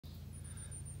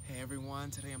everyone,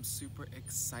 today I'm super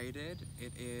excited.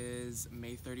 It is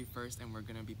May 31st and we're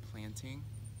gonna be planting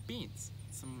beans.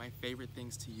 Some of my favorite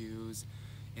things to use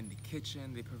in the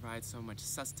kitchen. They provide so much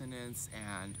sustenance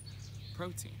and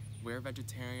protein. We're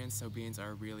vegetarians, so beans are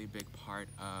a really big part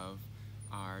of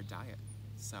our diet.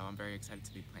 So I'm very excited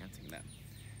to be planting them.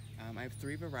 I have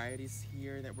 3 varieties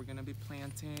here that we're gonna be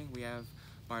planting. We have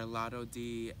Barlato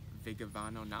di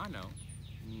Vigevano Nano.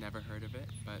 Never heard of it,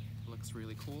 but looks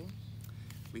really cool.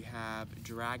 We have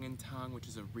Dragon Tongue, which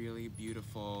is a really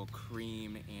beautiful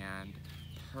cream and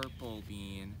purple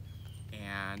bean,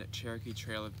 and Cherokee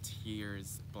Trail of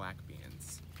Tears black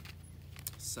beans.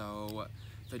 So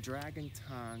the Dragon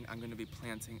Tongue I'm going to be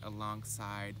planting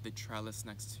alongside the trellis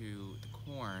next to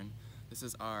the corn. This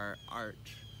is our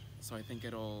arch, so I think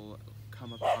it'll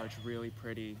come up the arch really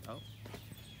pretty. Oh,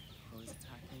 he's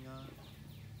attacking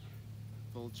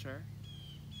a vulture.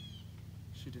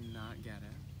 She did not get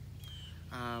it.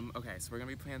 Okay, so we're gonna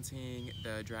be planting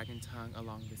the Dragon Tongue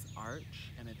along this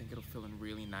arch, and I think it'll fill in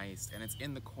really nice. And it's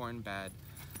in the corn bed,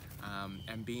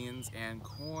 and beans and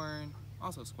corn,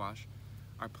 also squash,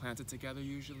 are planted together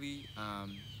usually.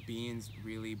 Beans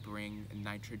really bring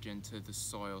nitrogen to the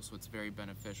soil, so it's very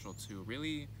beneficial to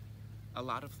really a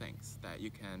lot of things that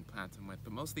you can plant them with,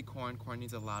 but mostly corn. Corn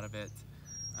needs a lot of it.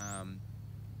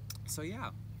 So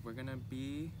yeah, we're gonna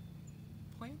be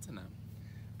planting them.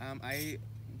 I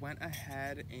went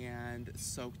ahead and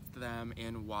soaked them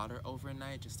in water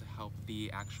overnight just to help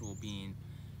the actual bean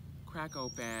crack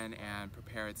open and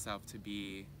prepare itself to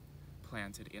be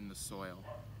planted in the soil.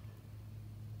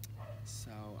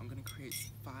 So I'm gonna create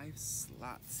 5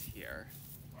 slots here.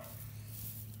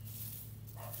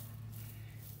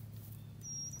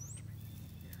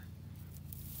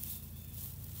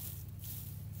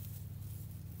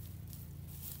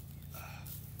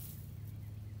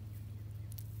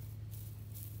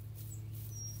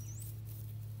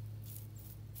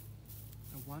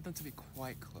 I want them to be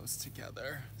quite close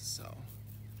together, so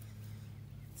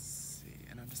let's see.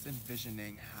 And I'm just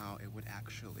envisioning how it would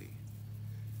actually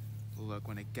look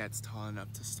when it gets tall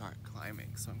enough to start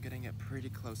climbing. So I'm getting it pretty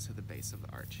close to the base of the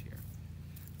arch here.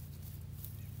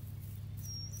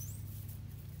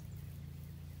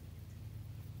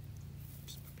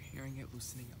 Just preparing it,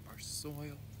 loosening up our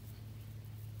soil.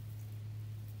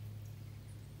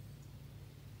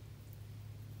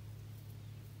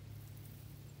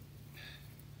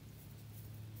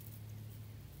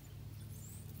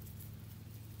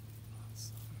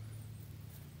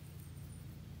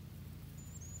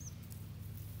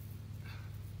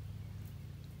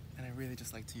 And I really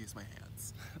just like to use my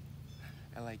hands.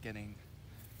 I like getting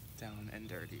down and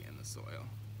dirty in the soil. Okay,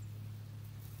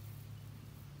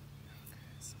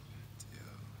 so I'm gonna do,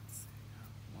 let's see,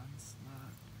 1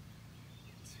 slot,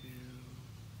 2,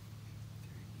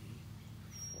 3,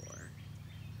 4,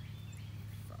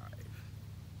 5.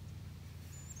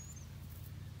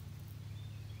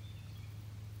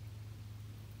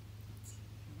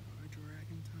 Our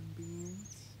Dragon Tongue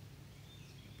beans.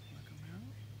 Pluck them out.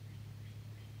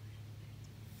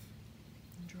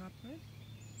 Drop it.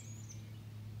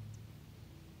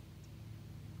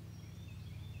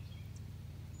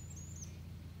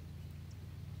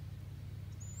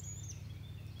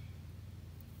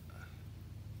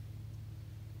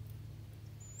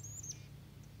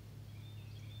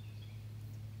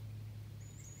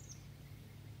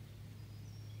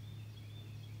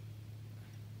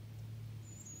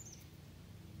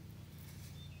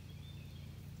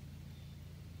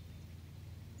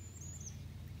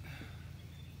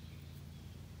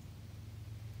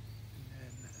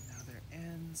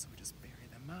 So we just bury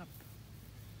them up.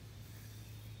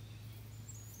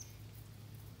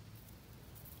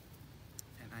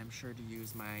 And I'm sure to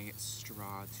use my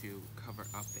straw to cover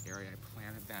up the area I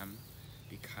planted them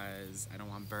because I don't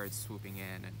want birds swooping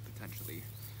in and potentially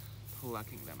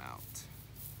plucking them out.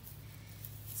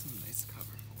 Some nice cover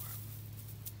for them.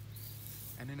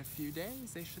 And in a few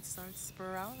days, they should start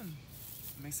sprouting.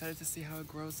 I'm excited to see how it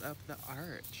grows up the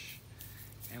arch.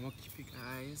 And we'll keep you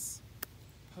guys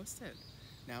posted.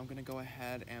 Now I'm gonna go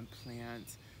ahead and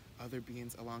plant other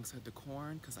beans alongside the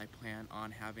corn because I plan on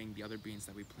having the other beans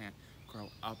that we plant grow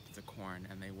up the corn,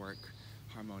 and they work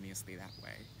harmoniously that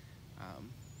way.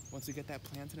 Once we get that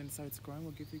planted and it starts growing,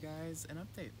 we'll give you guys an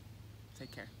update.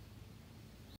 Take care.